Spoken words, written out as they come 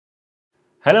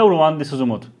Hello everyone, this is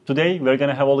Umut. Today we're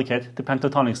going to have a look at the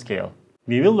pentatonic scale.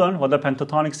 We will learn what the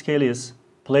pentatonic scale is,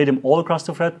 play them all across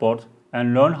the fretboard,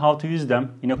 and learn how to use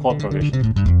them in a chord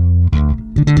progression.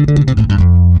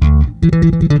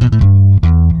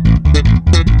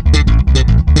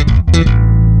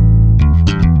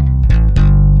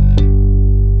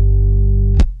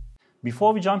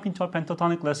 Before we jump into our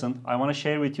pentatonic lesson, I want to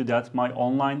share with you that my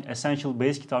online Essential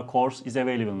Bass Guitar course is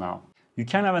available now. You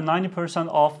can have a 90%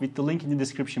 off with the link in the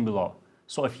description below.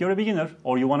 So if you're a beginner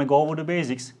or you want to go over the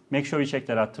basics, make sure you check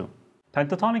that out too.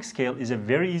 Pentatonic scale is a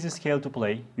very easy scale to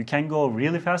play. You can go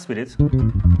really fast with it,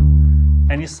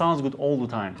 and it sounds good all the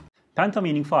time. Penta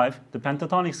meaning 5, the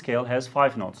pentatonic scale has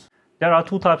 5 notes. There are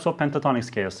two types of pentatonic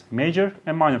scales, major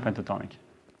and minor pentatonic.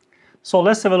 So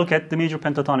let's have a look at the major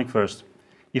pentatonic first.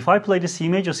 If I play the C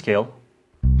major scale,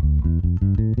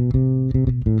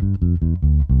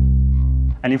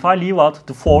 and if I leave out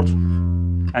the 4th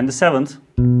and the 7th,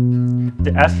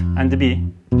 the F and the B,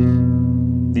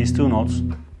 these two notes,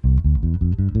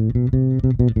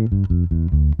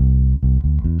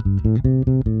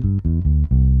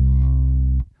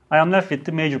 I am left with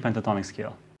the major pentatonic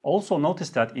scale. Also notice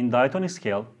that in diatonic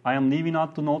scale, I am leaving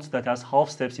out the notes that has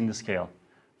half steps in the scale.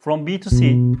 From B to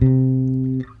C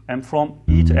and from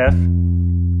E to F,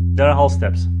 there are half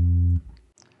steps.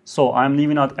 So I am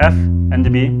leaving out F and the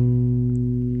B.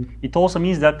 It also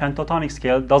means that pentatonic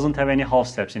scale doesn't have any half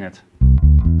steps in it.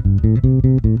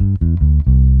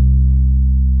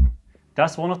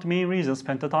 That's one of the main reasons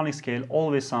pentatonic scale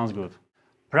always sounds good.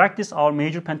 Practice our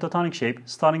major pentatonic shape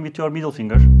starting with your middle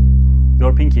finger,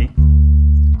 your pinky,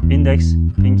 index,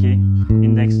 pinky,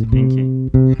 index, pinky.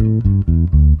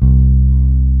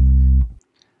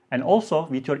 And also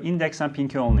with your index and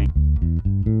pinky only.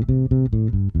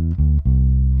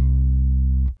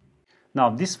 Now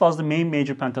this was the main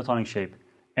major pentatonic shape.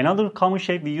 Another common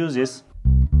shape we use is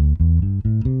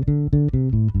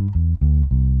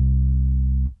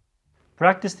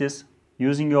practice this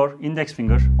using your index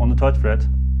finger on the 3rd fret,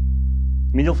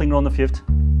 middle finger on the 5th,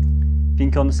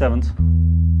 pinky on the 7th,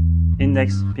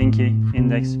 index, pinky,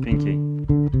 index, pinky.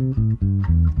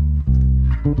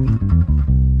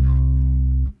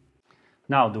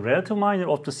 Now the relative minor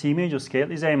of the C major scale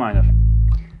is A minor.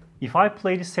 If I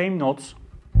play the same notes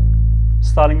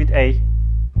starting with A,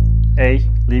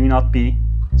 leaving out B,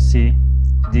 C,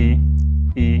 D,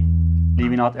 E,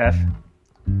 leaving out F,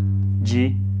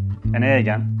 G, and A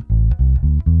again,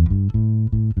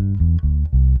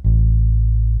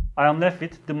 I am left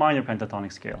with the minor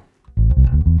pentatonic scale.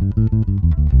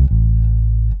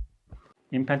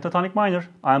 In pentatonic minor,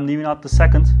 I am leaving out the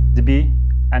 2nd, the B,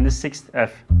 and the 6th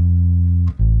F.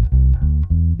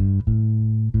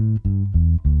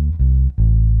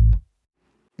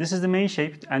 This is the main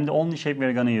shape and the only shape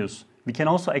we're gonna use. We can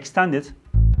also extend it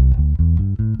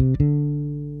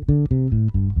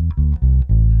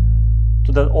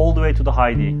to the all the way to the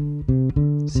high D,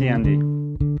 C and D.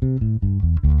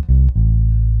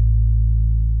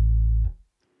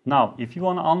 Now, if you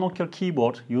want to unlock your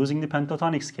keyboard using the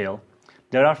pentatonic scale,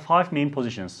 there are 5 main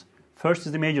positions. First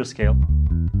is the major scale,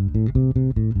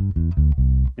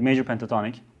 the major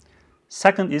pentatonic.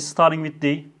 Second is starting with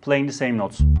D, playing the same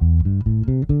notes.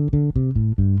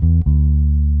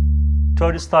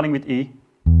 Third is starting with E,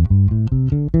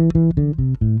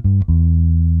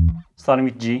 starting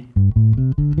with G,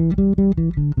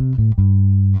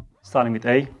 starting with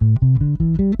A,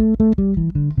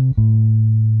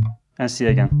 and C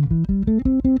again.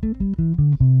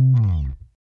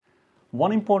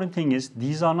 One important thing is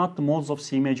these are not the modes of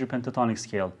C major pentatonic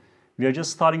scale. We are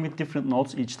just starting with different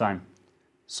notes each time.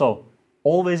 So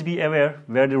always be aware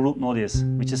where the root note is,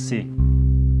 which is C.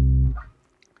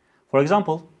 For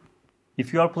example,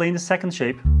 if you are playing the 2nd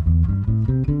shape,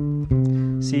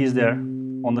 C is there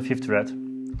on the 5th fret.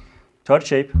 3rd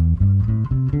shape,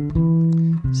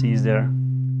 C is there.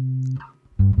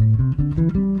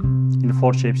 In the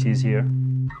 4th shape, C is here.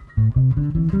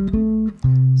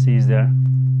 C is there.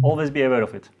 Always be aware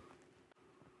of it.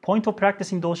 Point of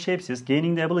practicing those shapes is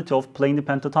gaining the ability of playing the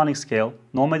pentatonic scale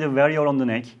no matter where you're on the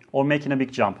neck or making a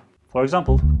big jump. For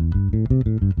example,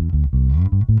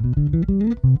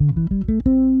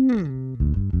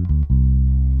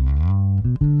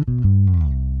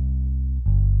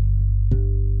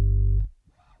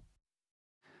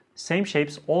 same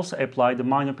shapes also apply the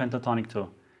minor pentatonic too.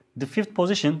 The 5th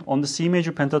position on the C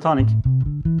major pentatonic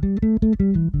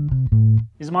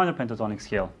is minor pentatonic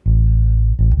scale.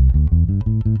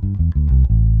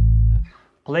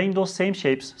 Playing those same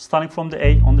shapes starting from the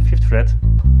A on the 5th fret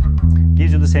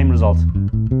gives you the same result.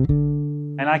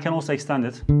 And I can also extend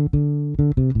it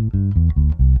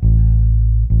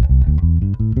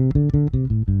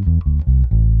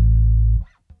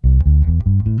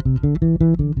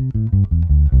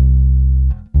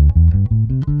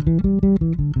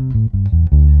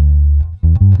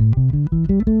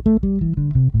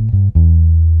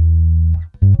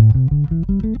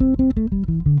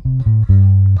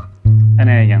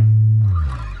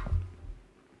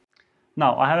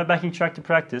Now I have a backing track to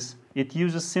practice. It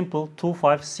uses simple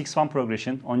 2-5-6-1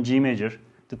 progression on G major,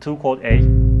 the 2 chord A,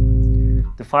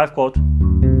 the 5 chord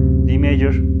D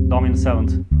major dominant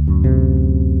 7th,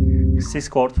 6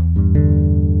 chord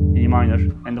E minor,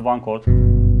 and the 1 chord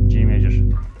G major.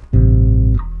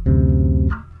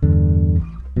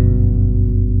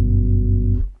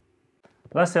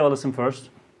 Let's have a listen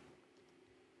first.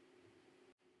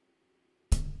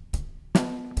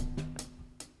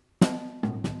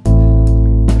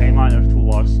 A minor, 2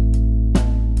 bars.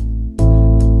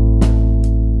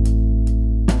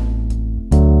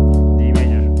 D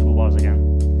major, 2 bars again.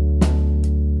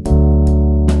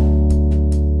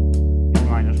 E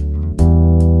minor.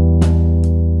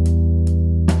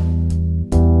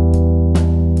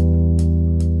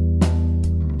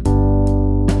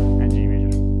 And G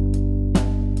major.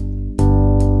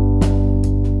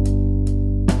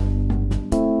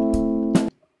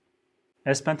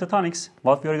 As pentatonics,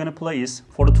 what we are going to play is,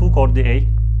 for the 2 chord, the A,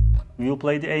 we will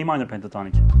play the A minor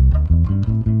pentatonic.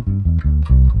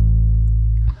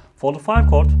 For the 5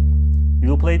 chord, we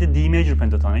will play the D major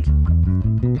pentatonic.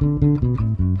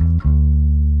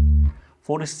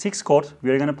 For the 6 chord, we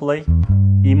are going to play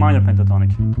E minor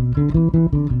pentatonic.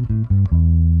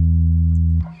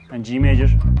 And G major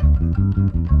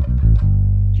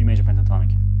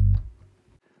pentatonic.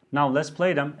 Now let's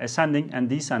play them ascending and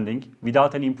descending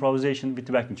without any improvisation with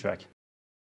the backing track.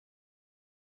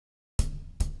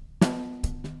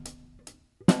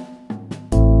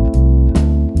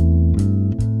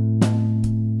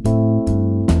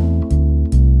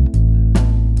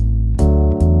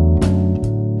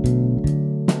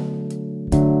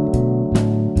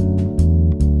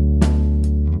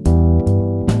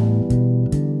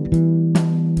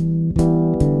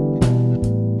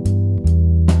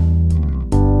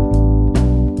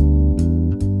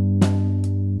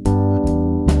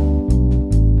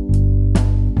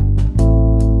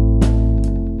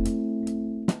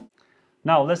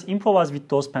 Now let's improvise with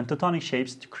those pentatonic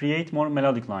shapes to create more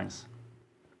melodic lines.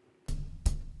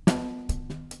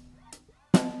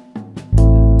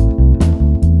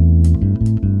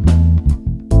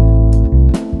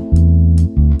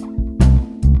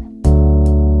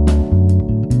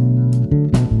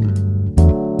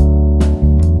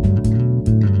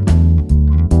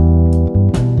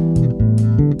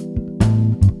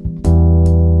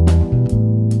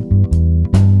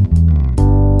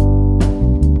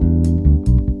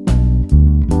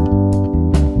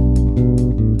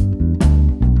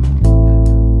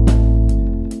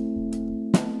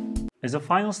 As a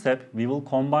final step, we will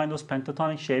combine those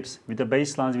pentatonic shapes with the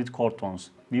bass lines with chord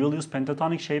tones. We will use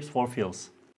pentatonic shapes for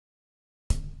fills.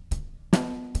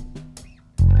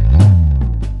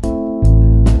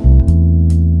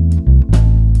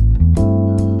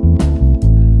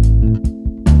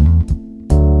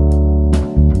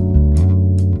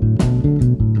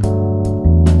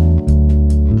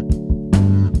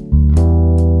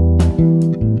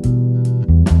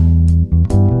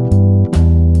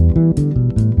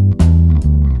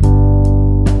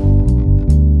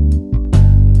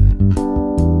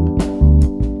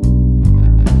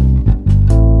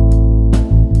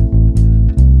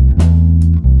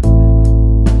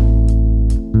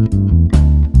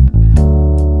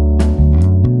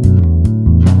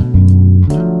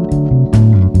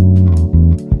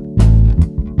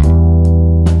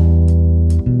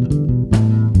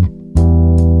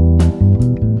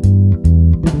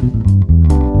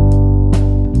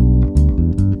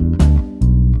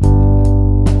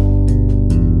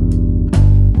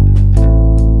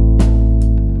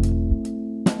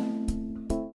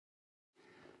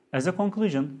 As a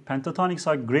conclusion, pentatonics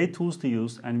are great tools to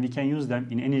use and we can use them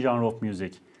in any genre of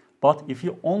music. But if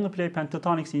you only play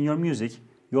pentatonics in your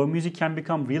music can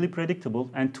become really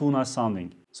predictable and too nice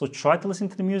sounding. So try to listen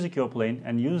to the music you're playing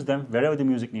and use them wherever the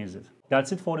music needs it.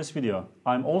 That's it for this video.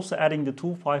 I'm also adding the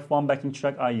 2-5-1 backing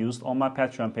track I used on my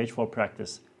Patreon page for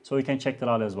practice, so you can check that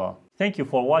out as well. Thank you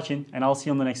for watching and I'll see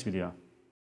you on the next video.